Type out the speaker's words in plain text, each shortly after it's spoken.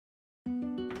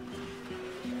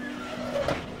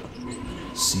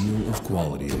Seal of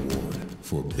Quality Award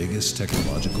for Biggest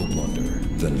Technological Blunder.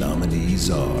 The nominees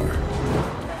are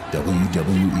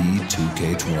WWE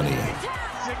 2K20,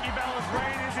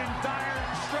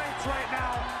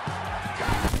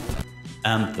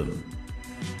 Anthem,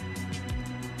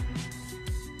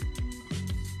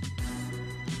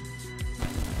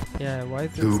 Yeah, why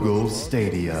is it Google so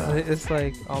Stadia. It's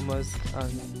like almost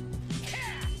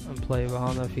unplayable. I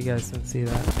don't know if you guys can see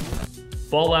that.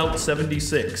 Fallout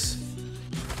 76,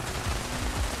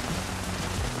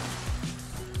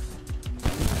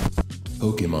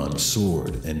 Pokemon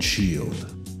Sword and Shield.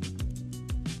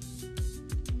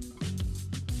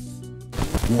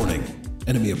 Warning,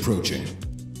 enemy approaching.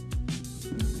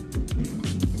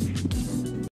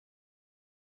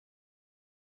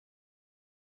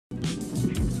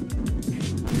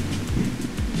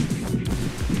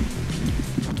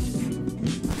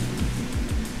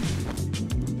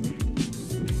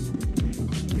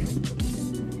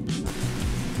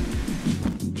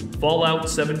 Fallout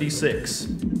 76,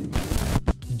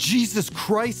 Jesus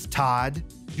Christ, Todd.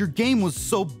 Your game was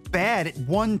so bad it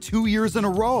won 2 years in a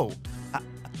row.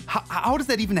 How does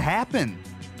that even happen?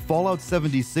 Fallout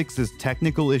 76's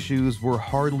technical issues were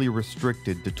hardly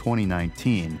restricted to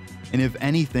 2019, and if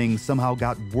anything, somehow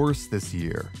got worse this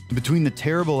year. Between the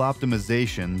terrible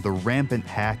optimization, the rampant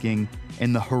hacking,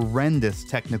 and the horrendous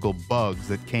technical bugs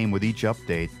that came with each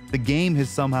update, the game has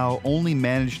somehow only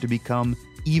managed to become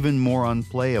even more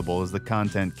unplayable as the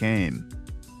content came.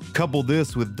 Couple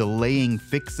this with delaying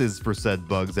fixes for said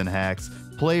bugs and hacks,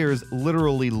 players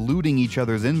literally looting each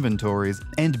other's inventories,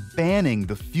 and banning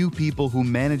the few people who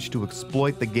manage to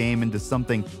exploit the game into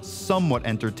something somewhat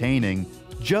entertaining,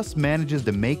 just manages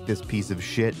to make this piece of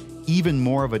shit even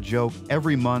more of a joke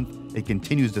every month it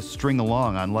continues to string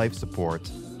along on life support.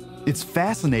 It's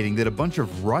fascinating that a bunch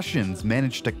of Russians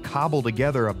managed to cobble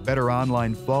together a better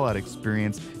online Fallout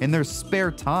experience in their spare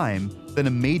time than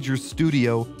a major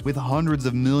studio with hundreds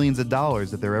of millions of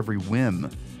dollars at their every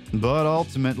whim. But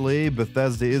ultimately,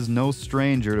 Bethesda is no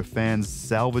stranger to fans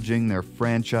salvaging their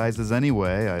franchises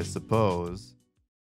anyway, I suppose.